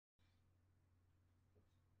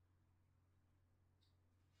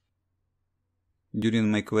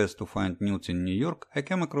During my quest to find newts in New York, I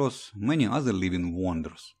came across many other living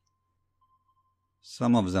wonders.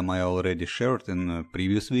 Some of them I already shared in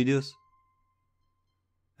previous videos,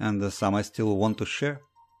 and some I still want to share.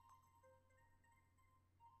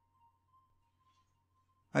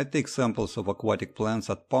 I take samples of aquatic plants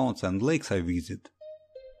at ponds and lakes I visit.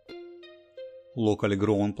 Locally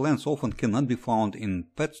grown plants often cannot be found in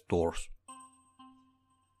pet stores.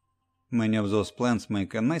 Many of those plants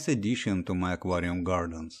make a nice addition to my aquarium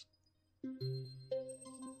gardens.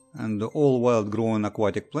 And all wild-growing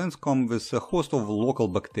aquatic plants come with a host of local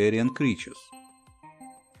bacteria and creatures.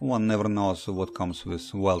 One never knows what comes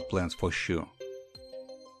with wild plants for sure.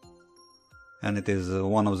 And it is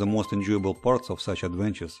one of the most enjoyable parts of such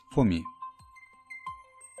adventures for me.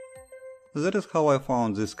 That is how I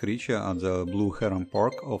found this creature at the Blue Heron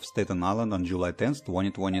Park of Staten Island on July 10,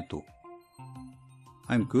 2022.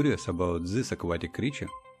 I'm curious about this aquatic creature.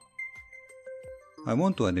 I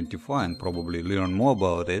want to identify and probably learn more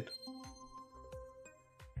about it.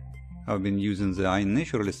 I've been using the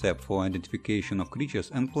iNaturalist app for identification of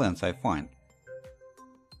creatures and plants I find.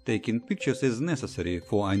 Taking pictures is necessary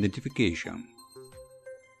for identification.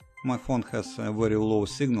 My phone has a very low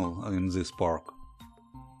signal in this park.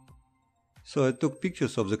 So I took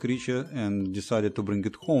pictures of the creature and decided to bring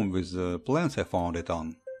it home with the plants I found it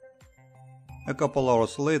on. A couple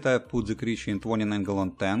hours later I put the creature in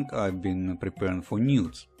 29-gallon tank I've been preparing for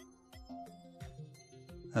newts.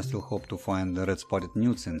 I still hope to find the red-spotted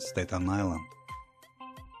newts in Staten Island.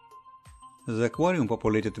 The aquarium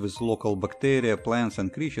populated with local bacteria, plants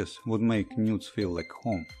and creatures would make newts feel like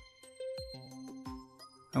home.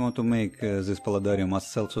 I want to make this paludarium as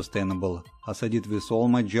self-sustainable as I did with all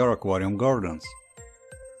my jar aquarium gardens.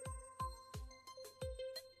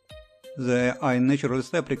 The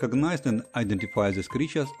iNaturalist app recognized and identifies these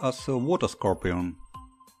creatures as a water scorpion.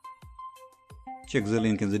 Check the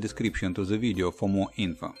link in the description to the video for more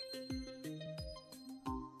info.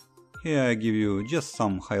 Here I give you just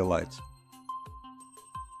some highlights.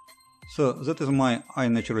 So that is my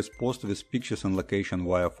iNaturalist post with pictures and location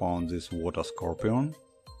where I found this water scorpion.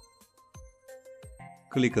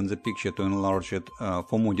 Click on the picture to enlarge it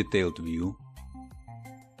for more detailed view.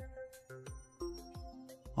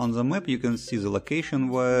 On the map you can see the location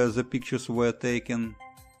where the pictures were taken.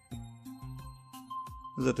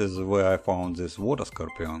 That is where I found this water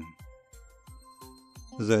scorpion.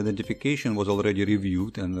 The identification was already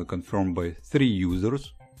reviewed and confirmed by 3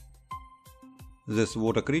 users. This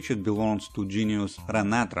water creature belongs to genus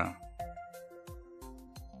Renatra.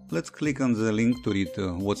 Let's click on the link to read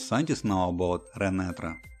what scientists know about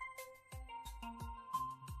Renatra.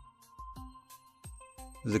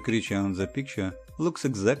 The creature on the picture looks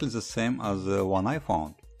exactly the same as the one I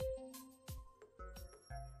found.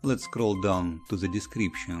 Let's scroll down to the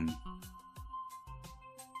description.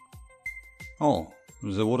 Oh,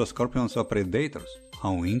 the water scorpions are predators.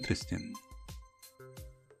 How interesting.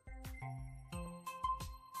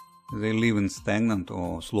 They live in stagnant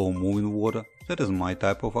or slow-moving water. That is my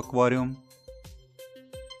type of aquarium.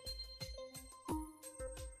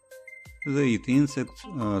 They eat insects,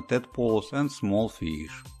 tadpoles and small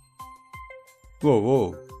fish.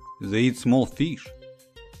 Whoa, they eat small fish.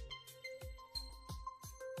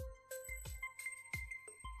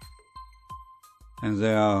 And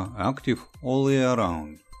they are active all year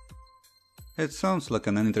round. It sounds like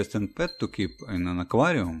an interesting pet to keep in an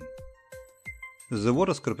aquarium. The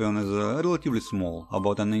water scorpion is relatively small,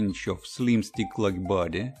 about an inch of slim stick-like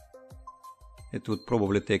body. It would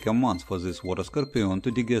probably take a month for this water scorpion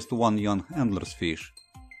to digest one young antlerfish.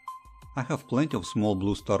 I have plenty of small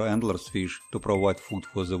blue star antlerfish to provide food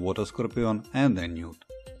for the water scorpion and a newt.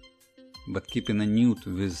 But keeping a newt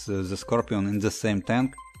with the scorpion in the same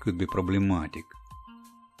tank could be problematic.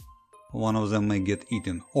 One of them may get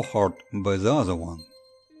eaten or hurt by the other one.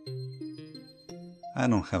 I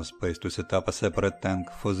don't have space to set up a separate tank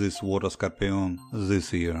for this water scorpion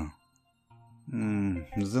this year.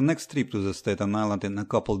 The next trip to the Staten Island in a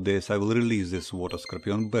couple days I will release this water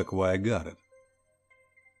scorpion back where I got it.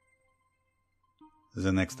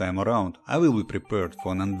 The next time around I will be prepared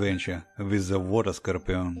for an adventure with the water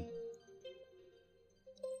scorpion.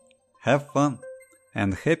 Have fun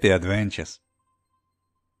and happy adventures!